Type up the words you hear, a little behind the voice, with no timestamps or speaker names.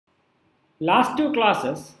Last two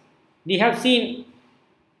classes, we have seen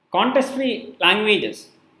context-free languages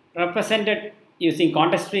represented using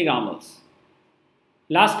context-free grammars.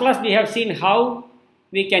 Last class, we have seen how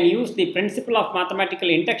we can use the principle of mathematical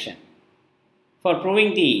induction for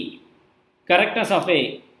proving the correctness of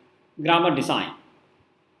a grammar design.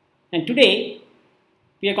 And today,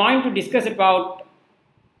 we are going to discuss about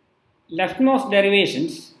leftmost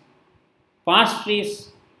derivations, parse trees,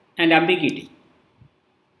 and ambiguity.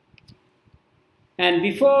 And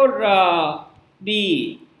before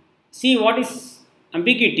we see what is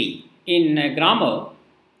ambiguity in grammar,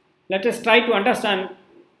 let us try to understand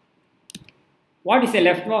what is a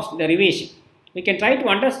leftmost derivation. We can try to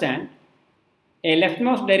understand a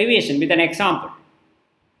leftmost derivation with an example.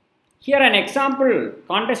 Here an example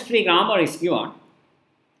context-free grammar is given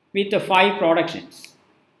with the 5 productions.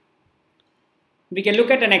 We can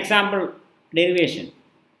look at an example derivation.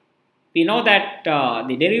 We know that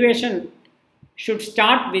the derivation should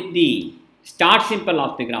start with the start symbol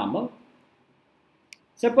of the grammar.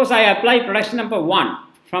 Suppose I apply production number 1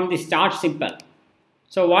 from the start symbol.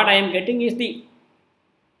 So what I am getting is the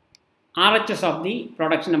RHS of the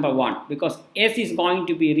production number 1, because S is going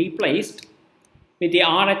to be replaced with the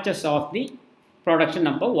RHS of the production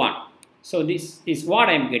number 1. So this is what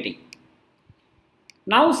I am getting.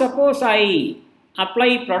 Now suppose I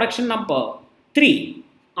apply production number 3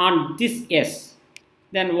 on this S,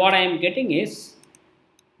 then what I am getting is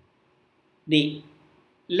the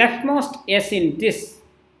leftmost S in this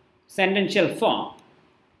sentential form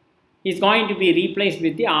is going to be replaced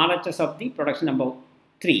with the RHS of the production number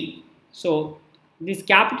 3. So this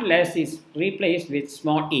capital S is replaced with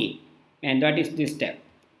small a, and that is this step.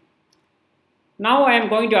 Now I am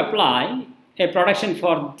going to apply a production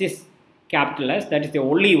for this capital S, that is the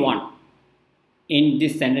only one in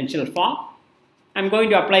this sentential form. I am going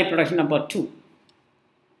to apply production number 2.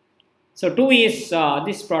 So 2 is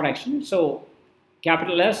this production, so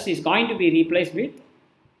capital S is going to be replaced with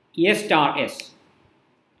S star S.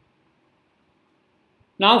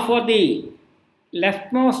 Now for the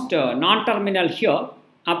leftmost non-terminal here,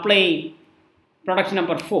 apply production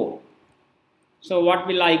number 4. So what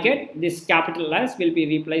will I get? This capital S will be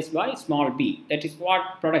replaced by small b. That is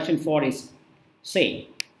what production 4 is saying.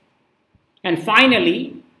 And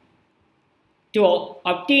finally, to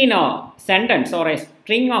obtain a sentence or a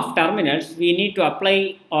string of terminals, we need to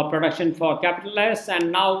apply our production for capital S.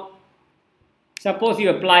 And now suppose you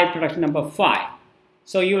apply production number 5.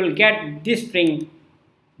 So you will get this string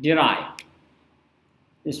derived.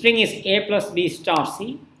 The string is a plus b star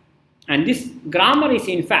c, and this grammar is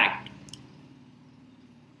in fact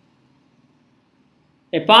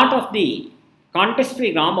a part of the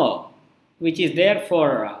context-free grammar which is there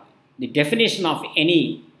for the definition of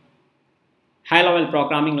any high-level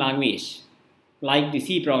programming language like the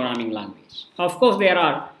C programming language. Of course, there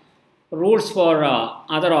are rules for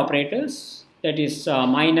other operators, that is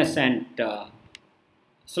minus and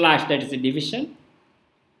slash, that is the division.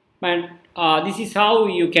 And this is how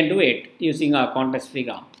you can do it using a context-free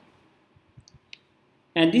grammar.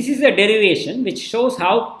 And this is a derivation which shows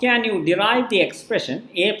how can you derive the expression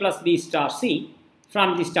a plus b star c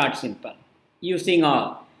from the start symbol using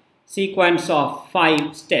a sequence of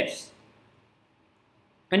 5 steps.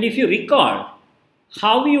 And if you recall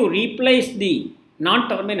how you replace the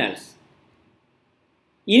non-terminals,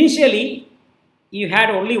 initially you had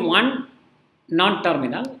only one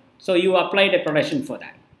non-terminal, so you applied a production for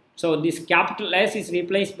that. So this capital S is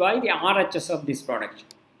replaced by the RHS of this production.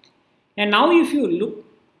 And now if you look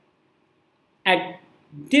at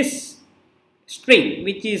this string,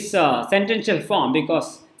 which is sentential form,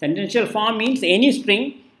 because sentential form means any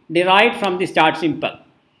string derived from the start symbol.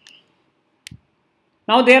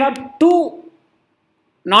 Now there are 2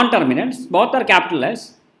 non-terminals, both are capital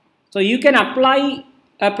S. So you can apply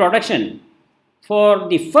a production for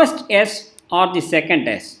the first S or the second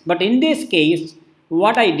S. But in this case,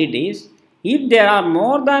 what I did is, if there are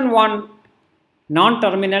more than one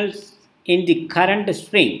non-terminals in the current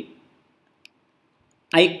string,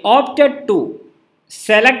 I opted to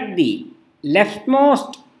select the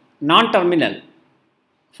leftmost non-terminal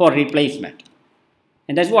for replacement.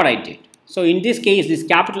 And that's what I did. So in this case, this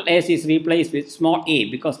capital S is replaced with small a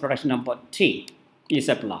because production number 3 is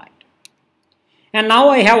applied. And now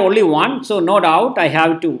I have only one, so no doubt I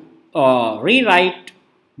have to rewrite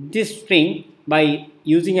this string by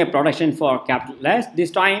using a production for capital S.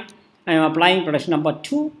 This time I am applying production number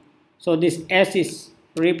 2. So this S is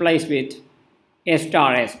replaced with S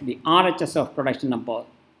star S, the RHS of production number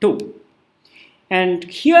 2. And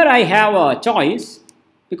here I have a choice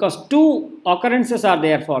because 2 occurrences are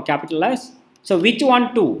there for capital S. So which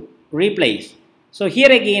one to replace? So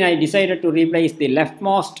here again I decided to replace the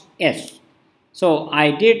leftmost S. So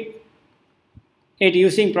I did it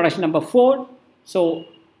using production number 4. So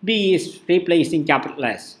B is replacing capital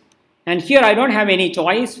S. And here I don't have any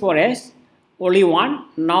choice for S, only one.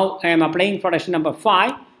 Now I am applying production number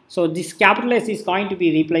 5. So this capital S is going to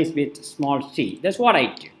be replaced with small c. That's what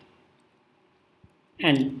I did.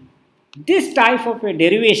 And this type of a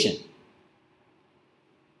derivation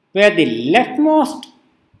where the leftmost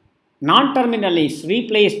non-terminal is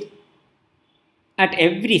replaced at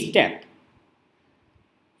every step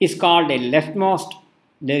is called a leftmost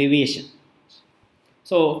derivation.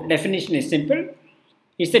 So definition is simple.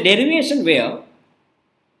 It's a derivation where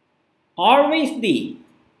always the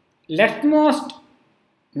leftmost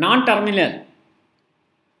non-terminal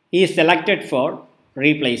is selected for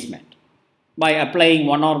replacement by applying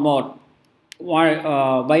one or more,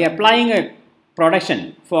 by applying a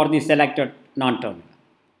production for the selected non-terminal.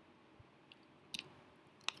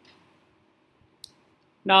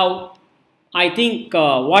 Now, I think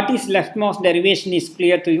what is leftmost derivation is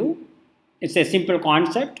clear to you. It's a simple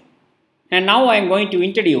concept. And now I am going to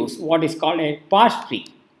introduce what is called a parse tree.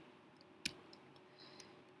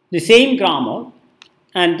 The same grammar,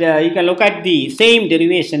 and you can look at the same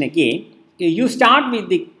derivation again. You start with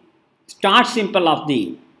the start symbol of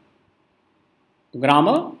the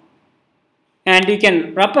grammar, and you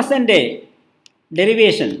can represent a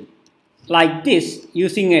derivation like this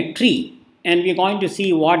using a tree, and we are going to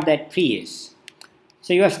see what that tree is.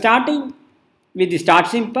 So you are starting with the start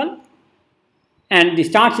symbol, and the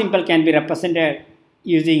start symbol can be represented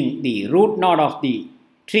using the root node of the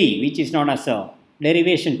tree, which is known as a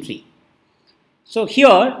derivation tree. So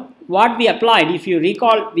here what we applied, if you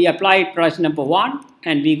recall, we applied production number 1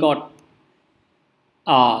 and we got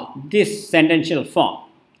this sentential form.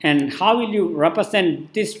 And how will you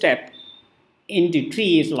represent this step in the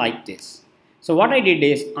tree is like this. So what I did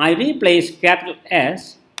is I replaced capital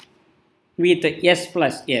S with S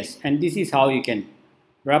plus S, and this is how you can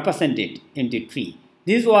represent it in the tree.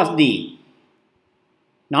 This was the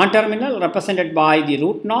non-terminal represented by the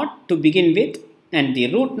root node to begin with, and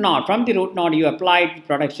the root node, from the root node you applied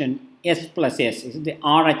production S plus S, is the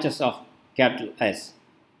RHS of capital S.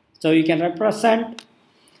 So you can represent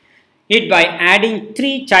it by adding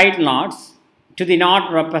 3 child nodes to the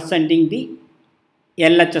node representing the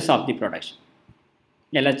LHS of the production.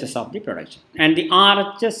 LHS of the production. And the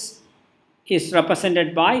RHS is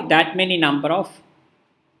represented by that many number of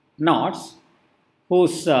nodes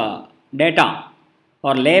whose data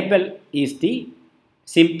or label is the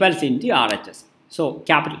symbols in the RHS. So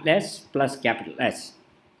capital S plus capital S.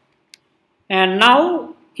 And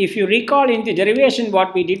now if you recall in the derivation,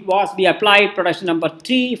 what we did was we applied production number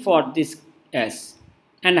 3 for this S.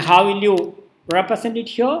 And how will you represent it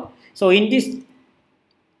here? So in this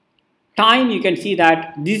time you can see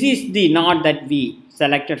that this is the node that we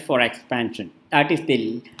selected for expansion. That is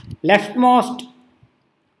the leftmost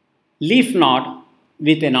leaf node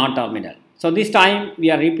with a non-terminal. So this time we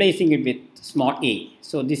are replacing it with small a.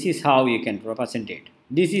 So this is how you can represent it.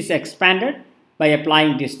 This is expanded by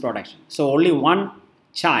applying this production. So only one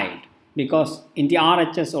child, because in the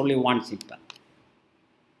RHS only one symbol.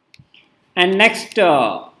 And next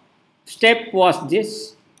step was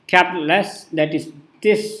this capital S, that is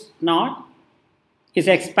this node is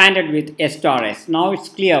expanded with S star S. Now it's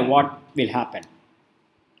clear what will happen.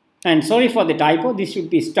 And sorry for the typo, this should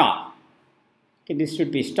be star. Okay, this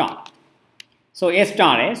should be star. So S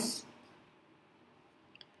star S.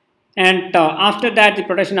 And after that the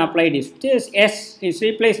production applied is this S is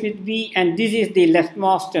replaced with V, and this is the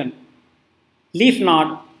leftmost leaf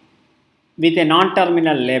node with a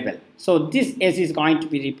non-terminal label. So this S is going to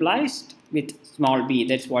be replaced with small b.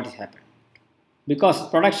 That's what has happened. Because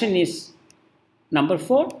production is number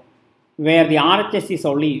 4, where the RHS is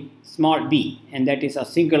only small b, and that is a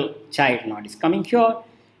single child node is coming here.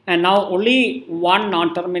 And now only one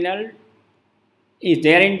non-terminal is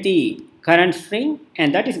there in the current string,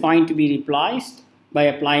 and that is going to be replaced by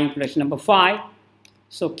applying production number 5.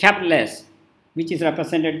 So capital S, which is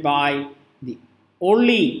represented by the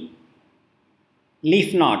only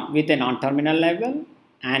leaf node with a non-terminal label,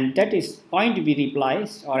 and that is going to be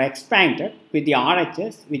replaced or expanded with the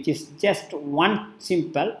RHS, which is just one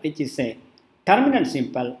symbol, which is a terminal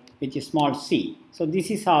symbol, which is small c. So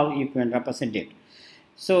this is how you can represent it.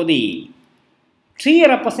 So the tree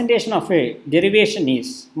representation of a derivation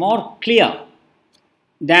is more clear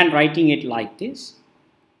than writing it like this,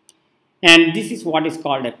 and this is what is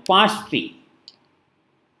called a parse tree.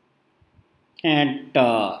 And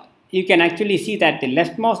you can actually see that the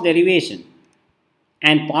leftmost derivation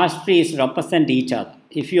and parse trees represent each other.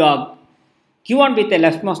 If you are given with a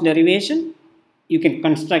leftmost derivation, you can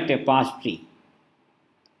construct a parse tree.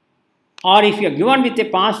 Or if you are given with a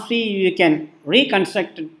parse tree, you can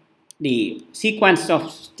reconstruct the sequence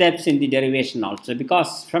of steps in the derivation also,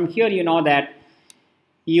 because from here you know that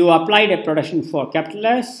you applied a production for capital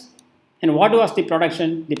S, and what was the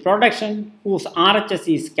production? The production whose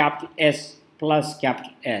RHS is capital S plus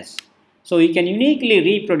capital S. So you can uniquely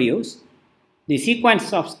reproduce the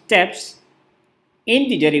sequence of steps in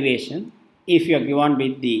the derivation if you are given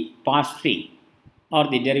with the parse tree or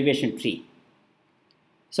the derivation tree.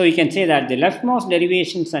 So you can say that the leftmost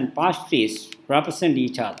derivations and parse trees represent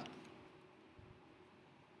each other.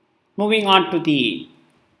 Moving on to the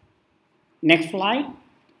next slide.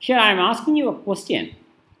 Here I am asking you a question.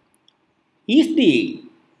 Is the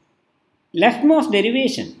leftmost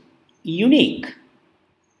derivation unique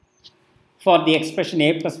for the expression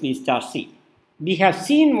a plus b star c? We have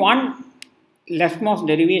seen one leftmost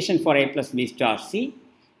derivation for a plus b star c.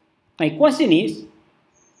 My question is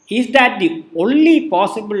that the only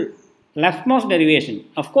possible leftmost derivation?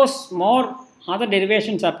 Of course, more other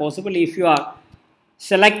derivations are possible if you are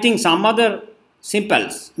selecting some other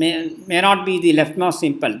simples, may not be the leftmost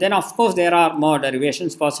simple. Then of course there are more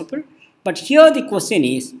derivations possible. But here the question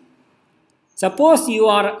is, suppose you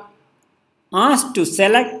are asked to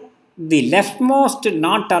select the leftmost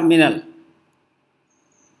non-terminal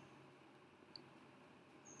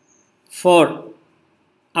for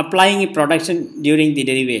applying a production during the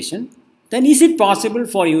derivation, then is it possible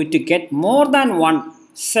for you to get more than one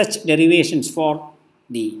such derivations for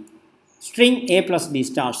the string a plus b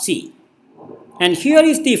star c? And here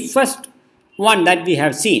is the first one that we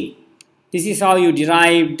have seen. This is how you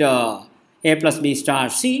derived a plus b star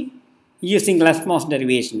c using leftmost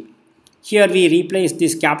derivation. Here we replace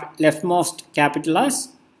this leftmost capital S.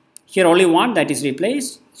 Here only one that is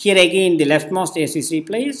replaced. Here again the leftmost S is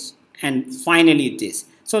replaced, and finally this.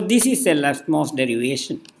 So this is a leftmost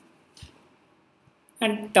derivation.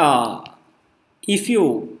 And if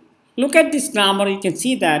you look at this grammar, you can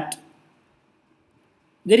see that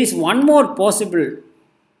there is one more possible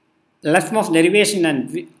leftmost derivation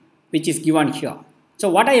and which is given here. So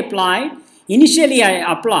what I applied, initially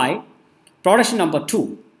I applied production number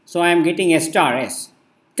 2. So I am getting S star S.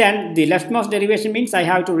 Then the leftmost derivation means I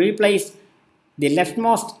have to replace the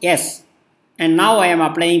leftmost S. And now I am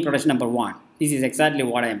applying production number 1. This is exactly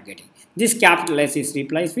what I am getting. This capital S is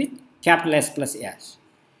replaced with capital S plus S.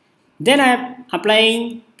 Then I am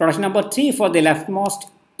applying production number 3 for the leftmost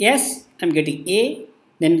S. I am getting A.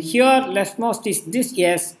 Then here leftmost is this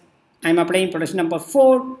S. I am applying production number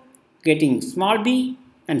 4, getting small b.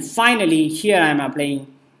 And finally here I am applying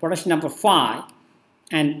production number 5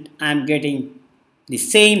 and I am getting the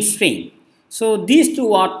same string. So these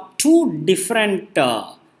two are two different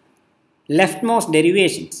leftmost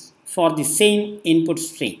derivations for the same input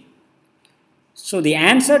string. So the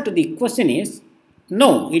answer to the question is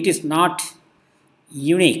no, it is not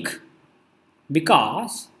unique,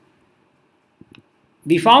 because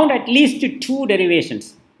we found at least two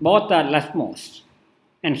derivations, both are leftmost,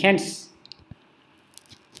 and hence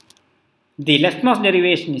the leftmost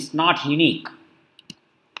derivation is not unique.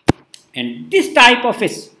 And this type of a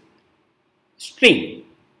string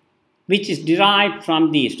which is derived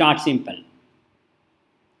from the start simple.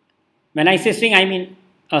 When I say string, I mean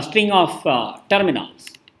a string of terminals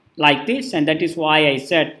like this, and that is why I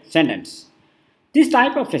said sentence. This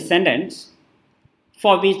type of a sentence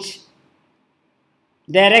for which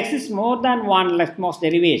there exists more than one leftmost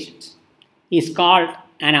derivations is called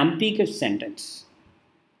an ambiguous sentence,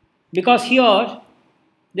 because here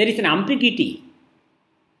there is an ambiguity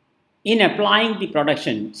in applying the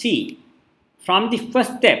production. See, from the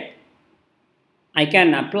first step I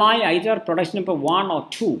can apply either production number 1 or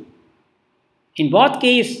 2. In both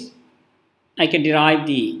cases I can derive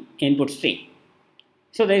the input string.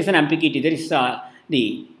 So there is an ambiguity. There is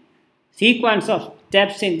the sequence of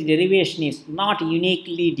steps in the derivation is not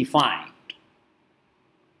uniquely defined.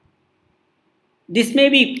 This may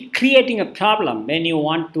be creating a problem when you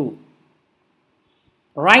want to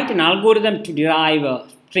write an algorithm to derive a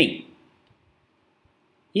string.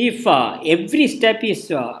 If every step is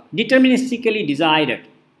deterministically decided,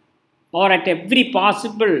 or at every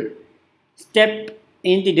possible step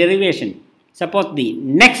in the derivation, suppose the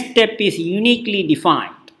next step is uniquely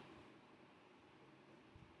defined,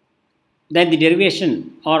 then the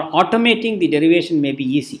derivation or automating the derivation may be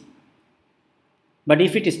easy. But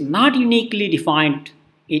if it is not uniquely defined,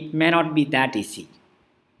 it may not be that easy.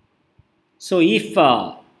 So if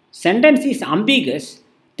sentence is ambiguous,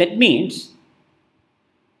 that means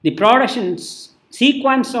the production's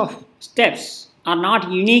sequence of steps are not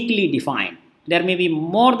uniquely defined. There may be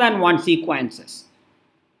more than one sequences.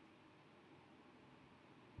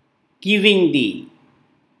 giving the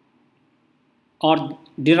or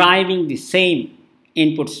deriving the same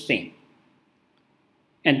input string.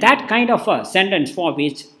 And that kind of a sentence for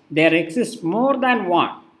which there exists more than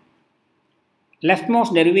one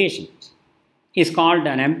leftmost derivations is called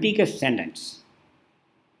an ambiguous sentence.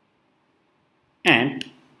 And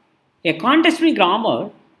a context-free grammar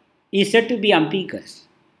is said to be ambiguous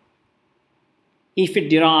if it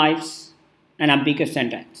derives an ambiguous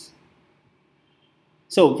sentence.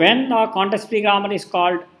 So when a context-free grammar is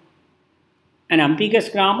called an ambiguous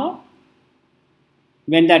grammar,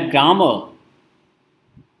 when that grammar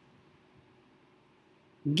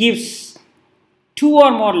gives two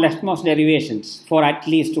or more leftmost derivations for at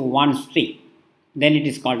least one string, then it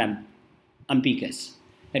is called ambiguous.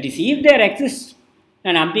 That is, if there exists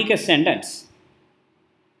an ambiguous sentence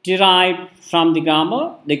derived from the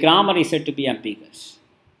grammar is said to be ambiguous.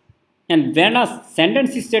 And when a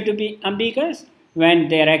sentence is said to be ambiguous, when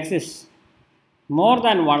there exists more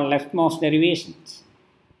than one leftmost derivations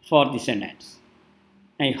for the sentence.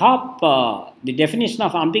 I hope the definition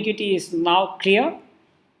of ambiguity is now clear.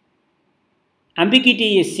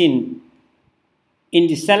 Ambiguity is in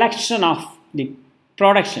the selection of the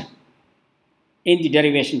production in the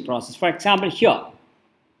derivation process. For example, here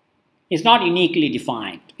is not uniquely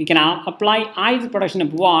defined. You can apply either production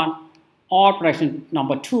number 1 or production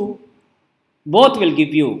number 2. Both will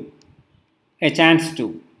give you a chance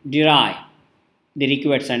to derive the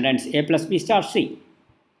required sentence A plus B star C.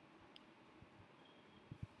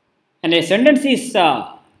 And a sentence is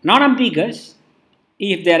non-ambiguous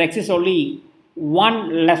if there exists only one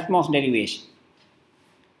leftmost derivation.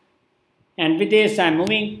 And with this, I am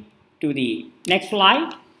moving to the next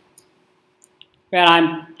slide, where I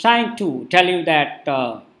am trying to tell you that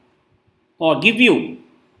or give you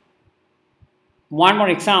one more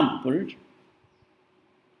example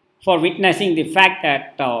for witnessing the fact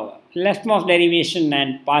that leftmost derivation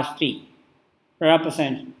and parse tree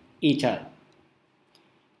represent each other.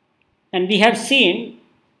 And we have seen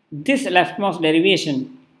this leftmost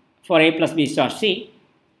derivation for A plus B star C,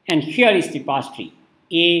 and here is the parse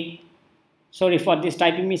tree. Sorry for this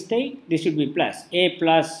typing mistake, this should be plus A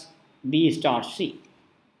plus B star C.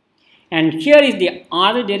 And here is the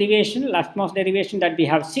other derivation, leftmost derivation that we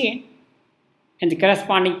have seen, and the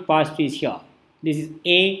corresponding parse tree is here. This is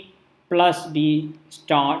A plus B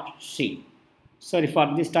star C. Sorry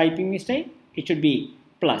for this typing mistake, it should be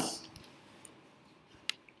plus.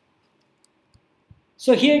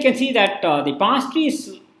 So here you can see that the parse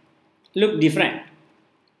trees look different.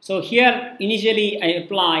 So here initially I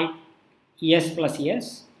applied S plus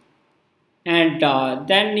S, and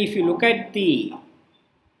then if you look at the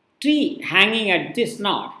tree hanging at this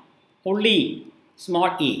node, only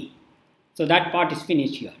small a. So that part is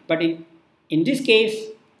finished here. But in this case,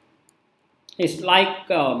 it's like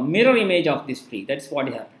a mirror image of this tree. That's what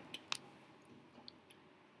happened.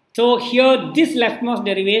 So here this leftmost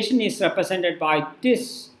derivation is represented by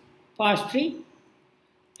this parse tree,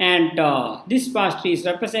 and this parse tree is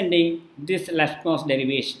representing this leftmost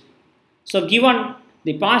derivation. So given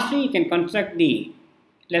the parse tree, you can construct the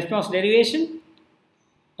leftmost derivation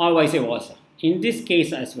or vice versa, in this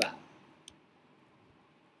case as well.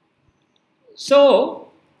 So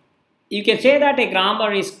you can say that a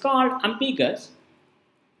grammar is called ambiguous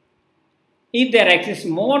if there exists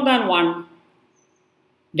more than one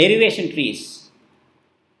derivation trees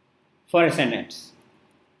for a sentence,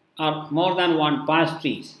 or more than one parse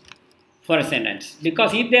trees for a sentence.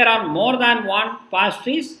 Because if there are more than one parse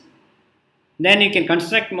trees, then you can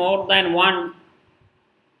construct more than one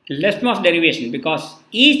leftmost derivation, because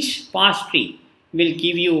each parse tree will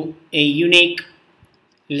give you a unique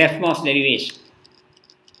leftmost derivation.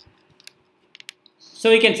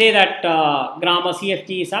 So you can say that grammar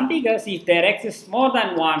CFG is ambiguous if there exists more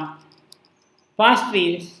than one parse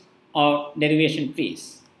trees or derivation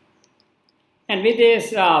trees. And with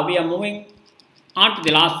this, we are moving on to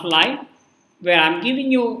the last slide, where I am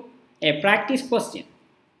giving you a practice question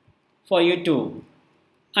for you to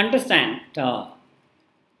understand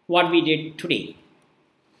what we did today.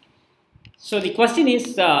 So the question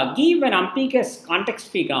is, give an ambiguous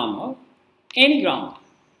context-free grammar, any grammar,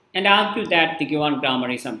 and argue that the given grammar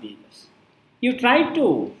is ambiguous. You try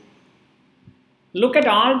to look at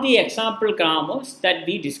all the example grammars that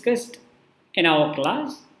we discussed in our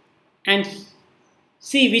class and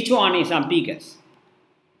see which one is ambiguous.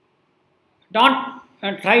 Don't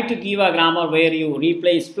try to give a grammar where you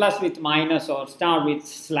replace plus with minus or star with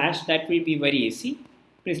slash. That will be very easy.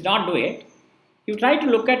 Please don't do it. You try to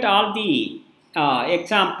look at all the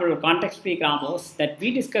example context-free grammars that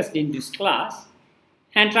we discussed in this class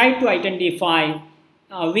and try to identify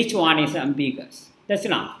which one is ambiguous. That's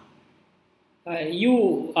enough.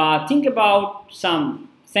 you think about some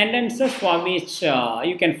sentences for which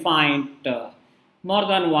you can find more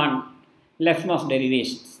than one leftmost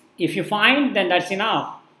derivations. If you find, then that's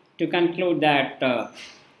enough to conclude that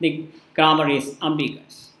the grammar is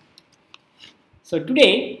ambiguous. So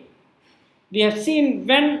today we have seen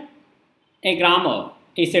when a grammar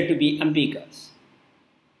is said to be ambiguous.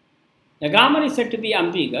 The grammar is said to be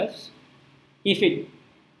ambiguous if it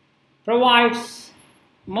provides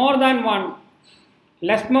more than one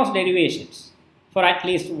leftmost derivations for at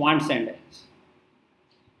least one sentence.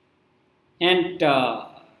 And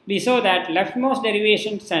we saw that leftmost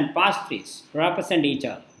derivations and parse trees represent each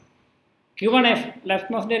other. Given a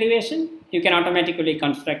leftmost derivation, you can automatically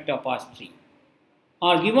construct a parse tree.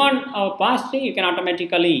 Or given a parse tree, you can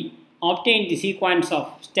automatically obtain the sequence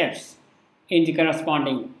of steps in the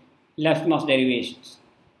corresponding leftmost derivations.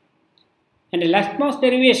 And a leftmost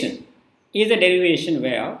derivation is a derivation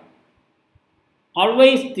where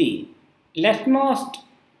always the leftmost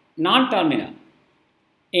non-terminal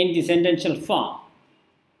in the sentential form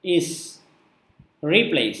is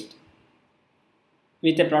replaced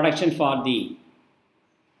with a production for the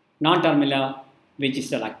non-terminal which is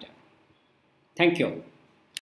selected. Thank you.